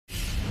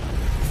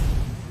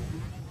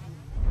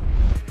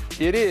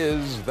It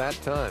is that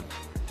time.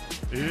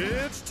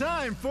 It's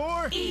time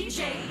for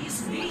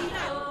EJ's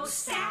Neato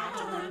Stat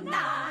of the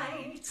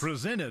Night.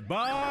 Presented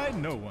by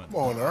No One. Come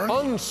on,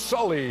 Ernie.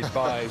 Unsullied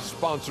by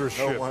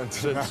sponsorship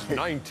since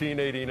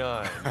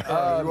 1989.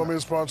 You want me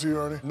to sponsor you,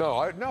 Ernie? No,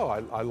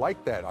 I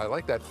like that. I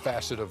like that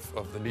facet of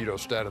the Neato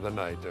Stat of the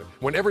Night.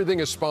 When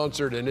everything is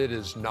sponsored and it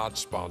is not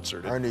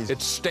sponsored,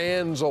 it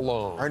stands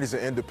alone. Ernie's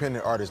an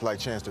independent artist like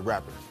Chance the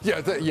Rapper.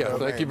 Yeah,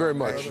 thank you very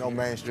much. No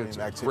mainstream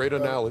activity. Great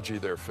analogy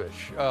there,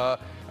 Fish.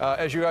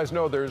 As you guys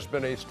know, there's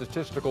been a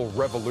statistical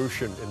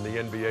revolution in the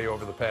NBA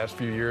over the past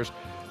few years.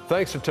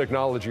 Thanks to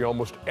technology,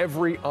 almost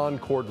every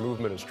on-court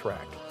movement is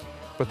tracked.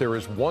 But there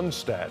is one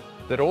stat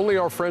that only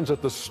our friends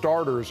at the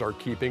Starters are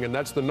keeping, and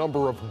that's the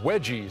number of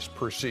wedgies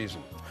per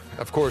season.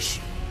 Of course,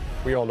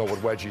 we all know what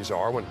wedgies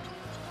are when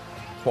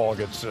ball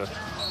gets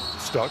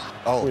stuck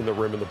between the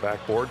rim and the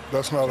backboard.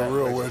 That's not a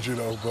real wedgie,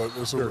 though, but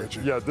it's a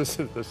wedgie. Yeah, this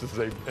is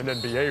an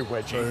NBA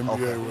wedgie. An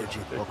NBA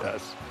wedgie. Okay.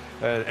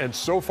 Yes. And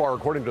so far,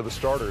 according to the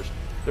Starters,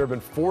 there have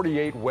been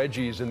 48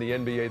 wedgies in the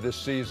NBA this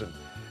season.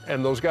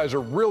 And those guys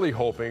are really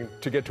hoping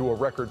to get to a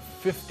record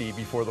 50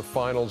 before the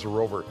finals are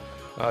over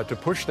to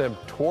push them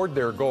toward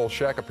their goal.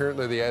 Shaq,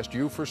 apparently they asked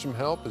you for some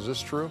help. Is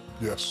this true?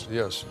 Yes.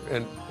 Yes.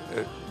 And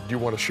do you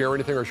want to share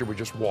anything, or should we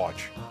just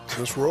watch?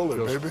 Just roll it,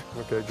 baby.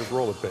 Okay, just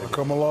roll it, baby. I've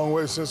come a long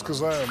way since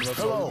Kazam.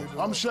 Hello,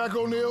 I'm Shaq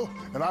O'Neal,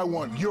 and I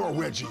want your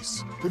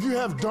wedgies. If you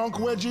have dunk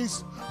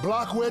wedgies,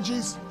 block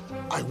wedgies,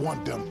 I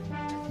want them.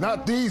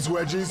 Not these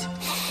wedgies.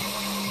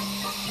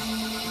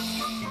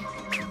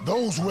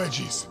 Those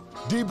wedgies.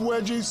 Deep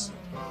wedgies,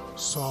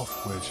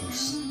 soft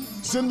wedgies.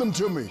 Send them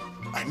to me.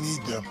 I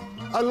need them.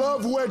 I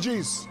love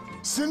wedgies.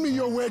 Send me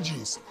your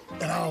wedgies,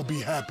 and I'll be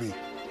happy.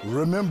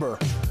 Remember,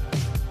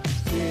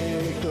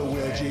 stick the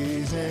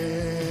wedgies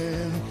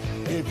in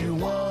if you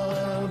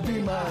want to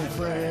be my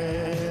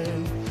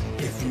friend.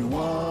 If you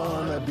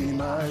want to be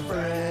my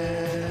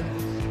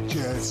friend,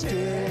 just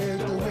stick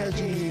the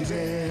wedgies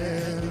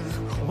in.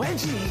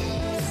 Wedgies.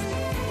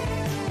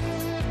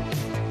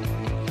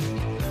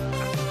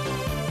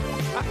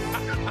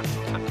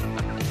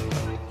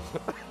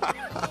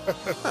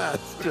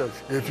 That's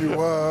just... If you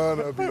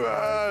wanna be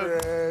my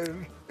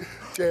friend,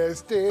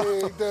 just take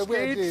the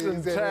Skeets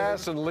and wedgies in.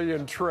 Tass and Lee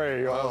and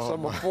Trey,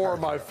 four of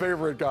my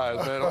favorite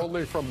guys, man.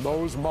 Only from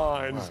those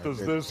minds does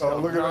this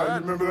come. Look at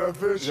that. You remember that,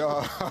 Fish?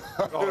 Yeah.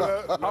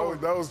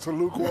 That was to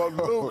Luke one.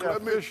 Luke,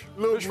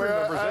 Luke, may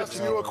I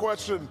ask you a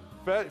question?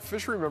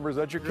 Fish remembers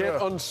that. You can't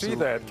unsee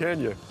that, can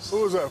you?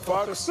 Who was that,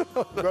 Fox?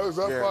 That was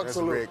that Yeah, Fox that's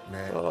or Luke? Rick,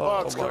 man.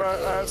 Fox, can I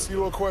ask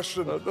you a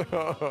question?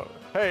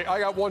 Hey, I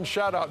got one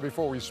shout out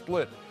before we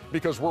split,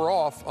 because we're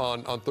off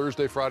on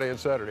Thursday, Friday, and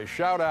Saturday.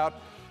 Shout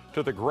out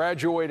to the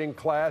graduating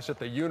class at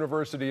the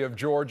University of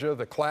Georgia,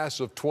 the class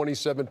of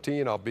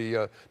 2017. I'll be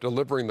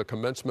delivering the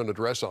commencement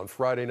address on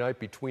Friday night,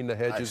 Between the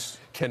Hedges.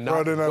 Nice.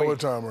 Friday night, what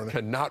time, Ernie?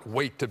 Cannot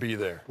wait to be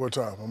there. What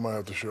time? I might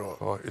have to show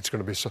up. It's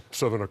going to be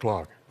 7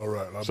 o'clock. All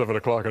right. 7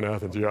 o'clock in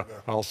Athens, yeah.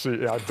 I'll see.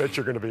 Yeah, I bet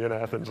you're going to be in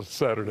Athens on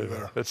Saturday.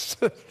 It's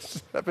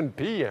 7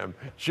 p.m.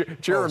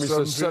 Jeremy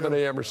says 7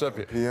 a.m. or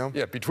 7 p.m.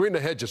 Yeah, Between the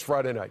Hedges,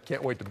 Friday night.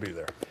 Can't wait to be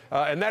there.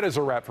 And that is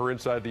a wrap for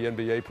Inside the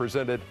NBA,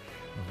 presented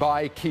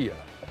by Kia.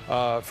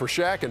 For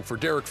Shaq and for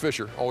Derek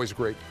Fisher, always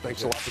great.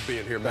 Thanks a lot for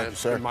being here, man. Thank you,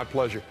 sir. It's been my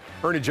pleasure.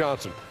 Ernie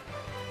Johnson,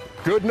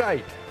 good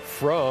night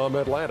from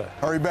Atlanta.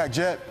 Hurry back,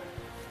 Jet.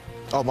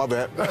 Oh, my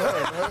bad.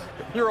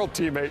 Your old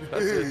teammate.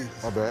 That's it.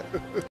 My bad.